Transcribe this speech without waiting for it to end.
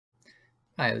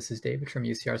Hi, this is David from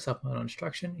UCR Supplemental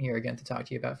Instruction, here again to talk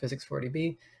to you about Physics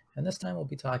 40B, and this time we'll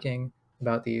be talking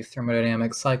about the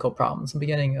thermodynamic cycle problems. We'll be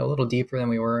getting a little deeper than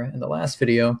we were in the last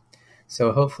video,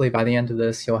 so hopefully by the end of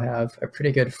this you'll have a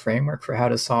pretty good framework for how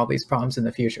to solve these problems in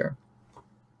the future.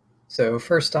 So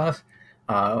first off,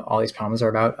 all these problems are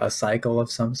about a cycle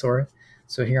of some sort.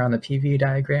 So here on the PV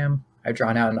diagram, I've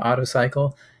drawn out an Otto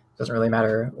cycle. Doesn't really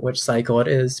matter which cycle it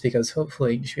is, because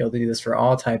hopefully you should be able to do this for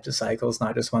all types of cycles,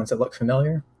 not just ones that look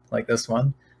familiar, like this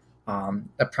one.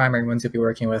 The primary ones you'll be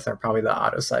working with are probably the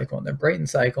Otto cycle and the Brayton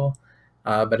cycle,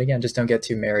 but again, just don't get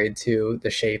too married to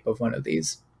the shape of one of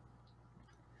these.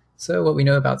 So what we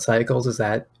know about cycles is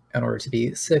that in order to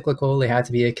be cyclical, they have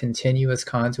to be a continuous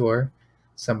contour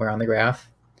somewhere on the graph.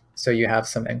 So you have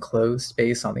some enclosed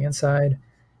space on the inside,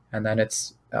 and then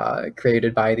it's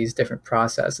created by these different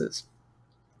processes.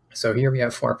 So here we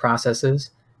have 4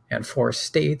 processes and 4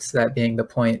 states, that being the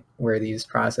point where these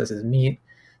processes meet.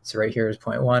 So right here is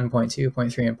point 1, point 2,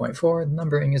 point 3, and point 4. The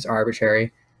numbering is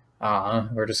arbitrary.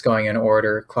 We're just going in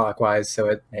order clockwise, so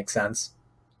it makes sense.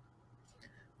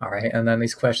 All right, and then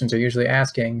these questions are usually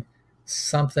asking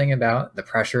something about the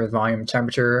pressure, volume,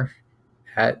 temperature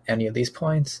at any of these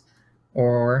points,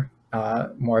 or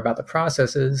more about the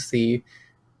processes, the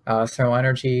thermal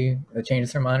energy, the change in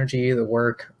thermal energy, the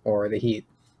work, or the heat.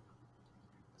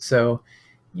 So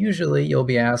usually you'll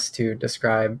be asked to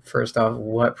describe, first off,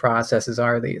 what processes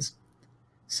are these.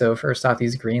 So first off,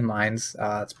 these green lines,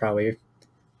 it's probably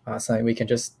something we can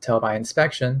just tell by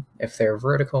inspection. If they're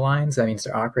vertical lines, that means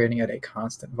they're operating at a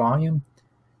constant volume.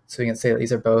 So we can say that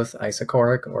these are both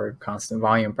isochoric or constant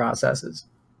volume processes.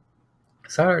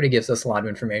 So that already gives us a lot of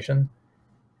information.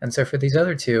 And so for these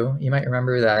other two, you might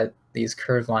remember that these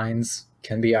curved lines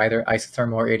can be either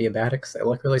isothermal or adiabatic. They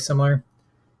look really similar.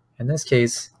 In this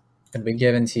case, it's going to be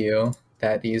given to you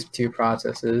that these two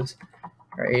processes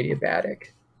are adiabatic.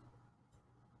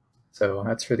 So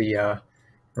that's for the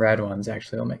red ones.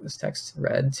 Actually, we'll make this text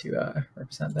red to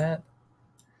represent that.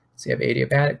 So you have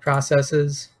adiabatic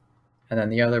processes, and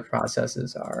then the other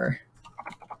processes are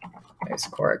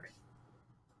isochoric.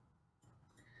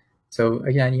 So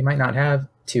again, you might not have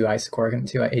 2 isochoric and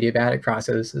 2 adiabatic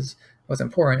processes. What's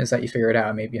important is that you figure it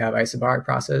out. Maybe you have isobaric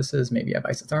processes, maybe you have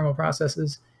isothermal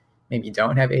processes, maybe you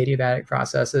don't have adiabatic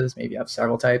processes, maybe you have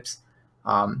several types.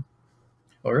 Well,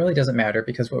 it really doesn't matter,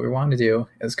 because what we want to do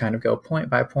is kind of go point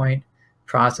by point,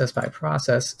 process by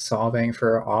process, solving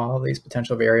for all these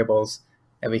potential variables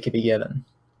that we could be given.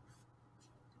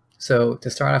 So to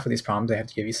start off with these problems, I have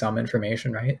to give you some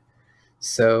information, right?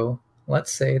 So let's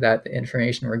say that the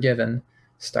information we're given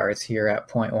starts here at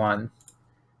point 1.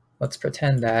 Let's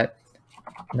pretend that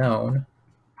known,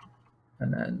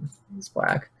 and then these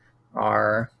black,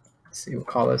 are, let's see, we'll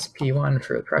call this P1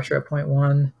 for the pressure at point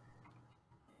 1,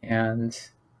 and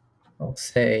we'll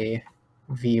say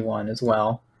V1 as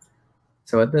well.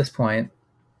 So at this point,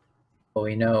 what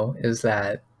we know is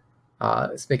that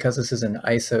it's because this is an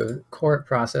isochoric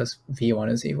process,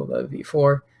 V1 is equal to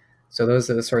V4. So those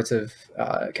are the sorts of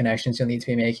connections you'll need to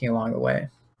be making along the way.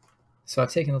 So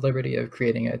I've taken the liberty of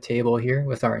creating a table here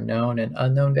with our known and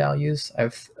unknown values.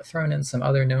 I've thrown in some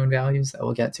other known values that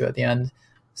we'll get to at the end.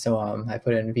 So I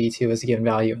put in V2 as a given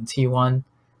value in T1.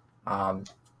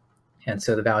 And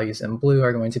so the values in blue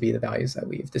are going to be the values that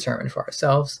we've determined for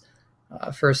ourselves.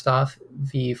 First off,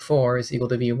 V4 is equal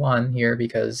to V1 here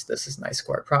because this is an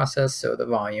isochoric process, so the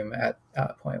volume at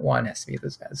point 1 has to be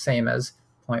the same as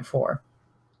point 4.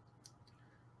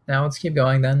 Now let's keep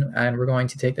going then, and we're going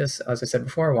to take this, as I said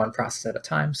before, one process at a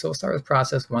time. So we'll start with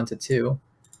process 1 to 2.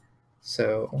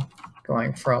 So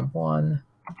going from 1,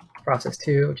 process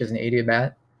 2, which is an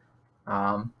adiabat.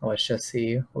 Let's just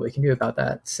see what we can do about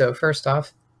that. So first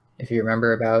off, if you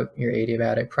remember about your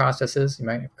adiabatic processes, you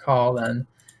might recall then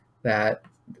that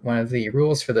one of the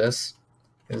rules for this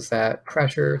is that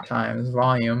pressure times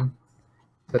volume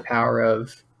to the power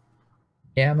of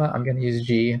gamma. I'm going to use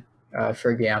G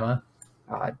for gamma.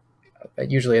 But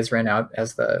usually it's written out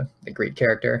as the Greek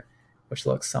character, which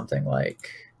looks something like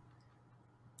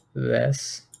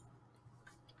this.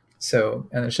 So,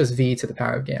 and it's just V to the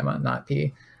power of gamma, not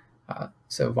P.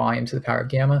 So volume to the power of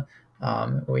gamma.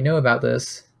 What we know about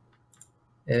this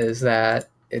is that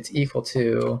it's equal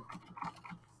to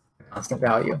a constant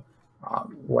value.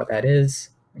 What that is,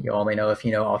 you only know if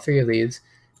you know all 3 of these,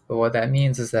 but what that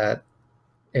means is that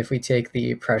if we take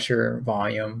the pressure,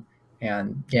 volume,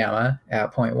 and gamma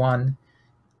at point 1,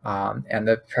 and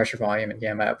the pressure, volume, and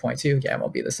gamma at point 2, gamma will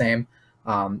be the same,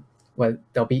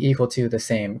 they'll be equal to the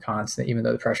same constant, even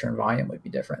though the pressure and volume would be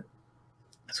different.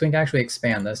 So we can actually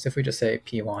expand this. If we just say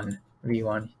P1,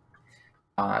 V1,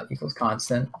 equals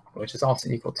constant, which is also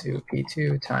equal to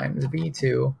P2 times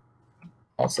V2,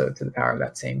 also to the power of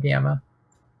that same gamma.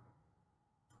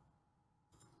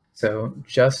 So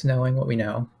just knowing what we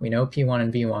know P1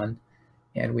 and V1,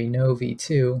 and we know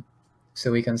V2,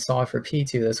 so we can solve for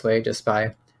P2 this way just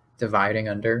by dividing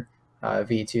under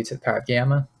V2 to the power of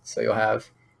gamma. So you'll have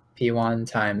P1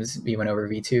 times V1 over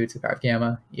V2 to the power of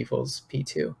gamma equals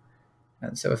P2.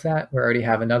 And so with that, we already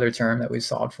have another term that we've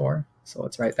solved for. So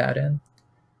let's write that in.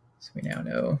 So we now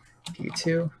know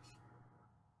P2.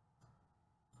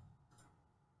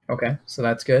 Okay, so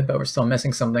that's good, but we're still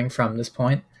missing something from this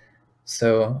point.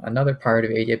 So another part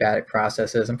of adiabatic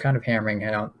processes, I'm kind of hammering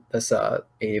out this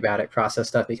adiabatic process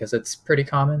stuff because it's pretty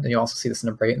common, and you also see this in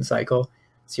a Brayton cycle,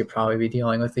 so you'll probably be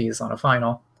dealing with these on a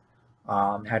final.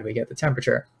 How do we get the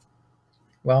temperature?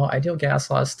 Well, ideal gas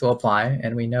laws still apply,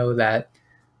 and we know that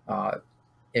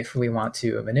if we want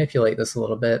to manipulate this a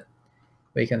little bit,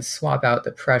 we can swap out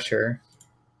the pressure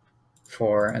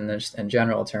for, and just in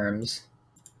general terms,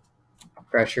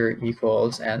 pressure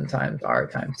equals N times R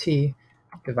times T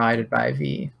divided by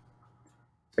V.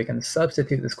 So we can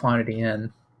substitute this quantity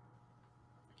in.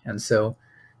 And so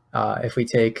if we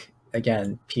take,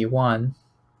 again, P1,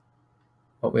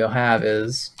 what we'll have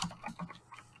is,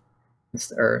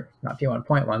 or not P1,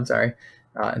 0.1, sorry,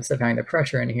 instead of having the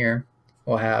pressure in here,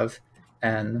 we'll have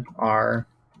NR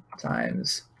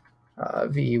times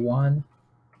V1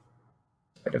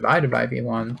 divided by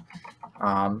V1,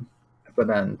 but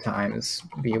then times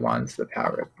V1 to the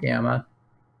power of gamma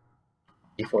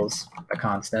equals a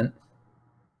constant.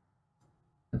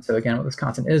 And so again, what this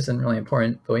constant isn't really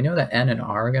important, but we know that N and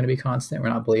R are going to be constant. We're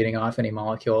not bleeding off any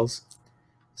molecules.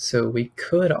 So we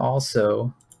could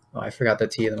also, well, I forgot the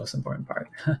T, the most important part.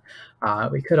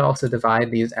 We could also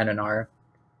divide these N and R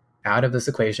out of this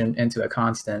equation into a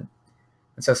constant.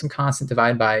 And so some constant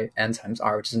divided by N times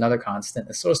R, which is another constant,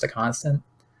 is still just a constant.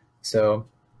 So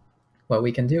what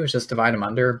we can do is just divide them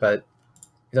under, but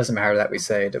it doesn't matter that we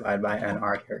say divide by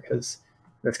NR here because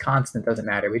this constant doesn't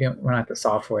matter. We don't have to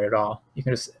solve for it at all. You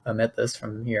can just omit this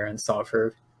from here and solve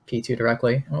for P2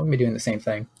 directly, and we'll be doing the same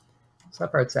thing. So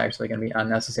that part's actually going to be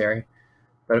unnecessary.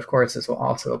 But of course, this will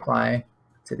also apply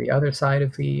to the other side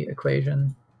of the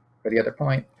equation, or the other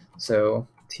point. So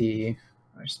T,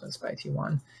 I should specify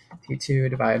T1, T2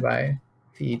 divided by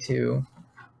V2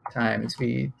 times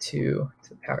V2 to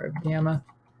the power of gamma.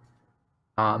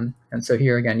 And so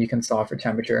here again, you can solve for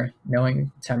temperature.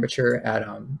 Knowing temperature at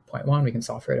 0.1, we can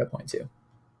solve for it at 0.2.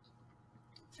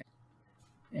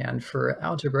 And for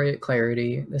algebraic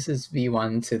clarity, this is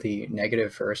V1 to the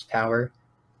negative first power,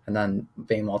 and then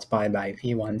being multiplied by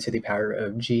V1 to the power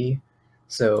of G.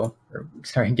 So,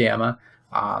 gamma.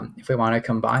 If we want to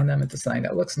combine them into something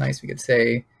that looks nice, we could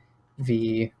say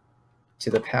V to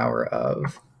the power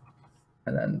of,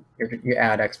 and then you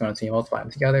add exponents and you multiply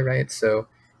them together, right? So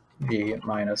V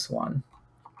minus 1,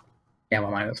 gamma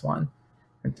minus 1.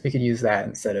 And we could use that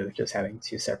instead of just having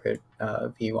two separate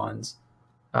V1s.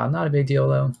 Not a big deal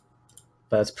though,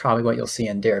 but that's probably what you'll see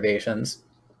in derivations.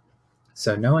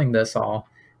 So knowing this all,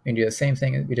 we can do the same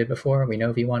thing that we did before. We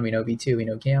know V1, we know V2, we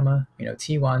know gamma, we know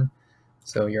T1.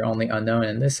 So your only unknown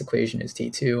in this equation is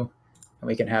T2, and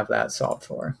we can have that solved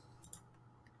for.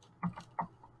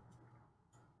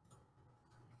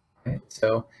 Okay,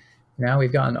 so now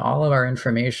we've gotten all of our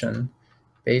information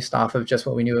based off of just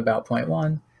what we knew about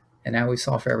 0.1, and now we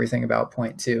solve for everything about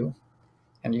 0.2.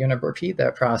 And you're going to repeat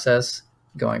that process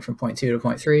going from 0.2 to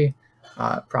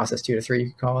 0.3, process 2 to 3 you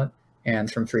could call it,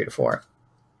 and from 3 to 4.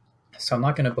 So I'm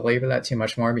not going to belabor that too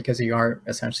much more because you are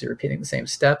essentially repeating the same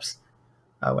steps.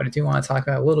 What I do want to talk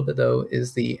about a little bit though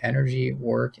is the energy,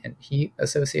 work, and heat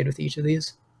associated with each of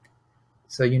these.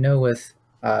 So you know with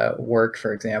work,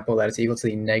 for example, that it's equal to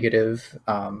the negative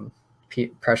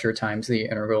pressure times the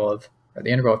integral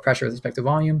of pressure with respect to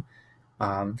volume.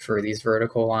 For these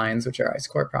vertical lines, which are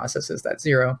isochoric processes, that's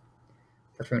 0.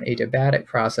 But from an adiabatic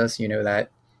process, you know that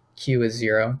Q is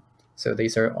 0. So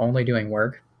these are only doing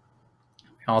work.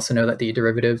 We also know that the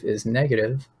derivative is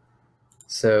negative.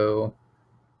 So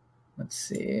let's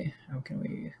see, how can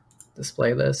we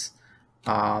display this?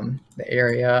 The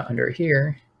area under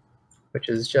here, which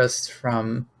is just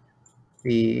from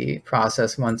the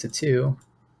process 1 to 2,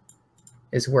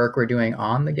 is work we're doing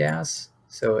on the gas.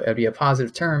 So it'd be a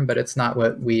positive term, but it's not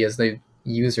what we as the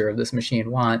user of this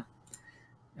machine want.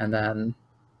 And then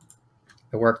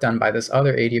the work done by this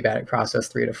other adiabatic process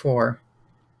 3 to 4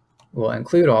 will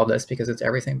include all this because it's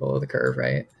everything below the curve,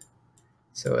 right?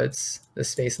 So it's the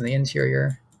space in the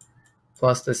interior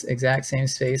plus this exact same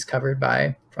space covered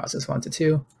by process 1 to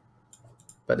 2.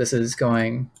 But this is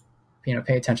going,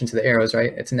 pay attention to the arrows,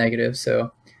 right? It's negative,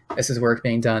 so This is work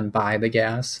being done by the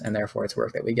gas, and therefore it's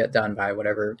work that we get done by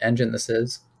whatever engine this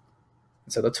is.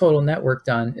 And so the total net work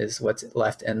done is what's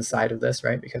left inside of this,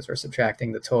 right? Because we're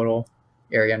subtracting the total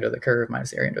area under the curve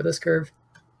minus area under this curve.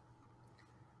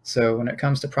 So when it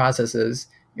comes to processes,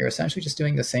 you're essentially just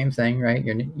doing the same thing, right?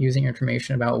 You're using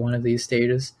information about one of these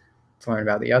stages to learn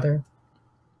about the other.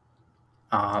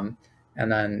 And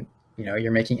then,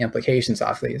 you're making implications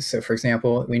off these. So for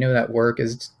example, we know that work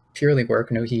is purely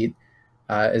work, no heat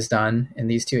is done in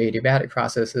these two adiabatic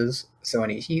processes. So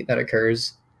any heat that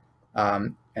occurs,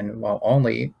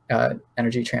 only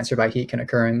energy transfer by heat can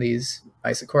occur in these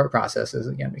isochoric processes,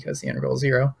 again, because the integral is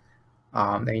 0.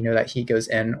 Then you know that heat goes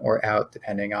in or out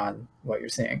depending on what you're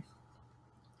seeing.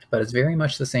 But it's very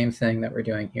much the same thing that we're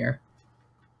doing here,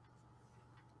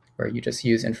 where you just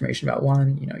use information about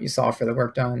one, you solve for the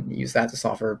work done, you use that to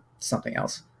solve for something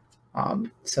else.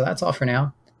 So that's all for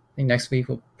now. I think next week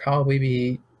we'll probably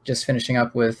be just finishing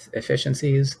up with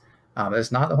efficiencies.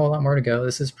 There's not a whole lot more to go.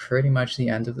 This is pretty much the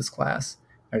end of this class.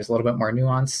 There's a little bit more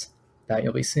nuance that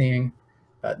you'll be seeing,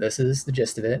 but this is the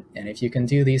gist of it. And if you can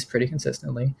do these pretty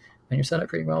consistently, then you're set up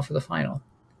pretty well for the final.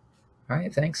 All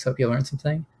right, thanks. Hope you learned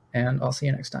something, and I'll see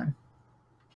you next time.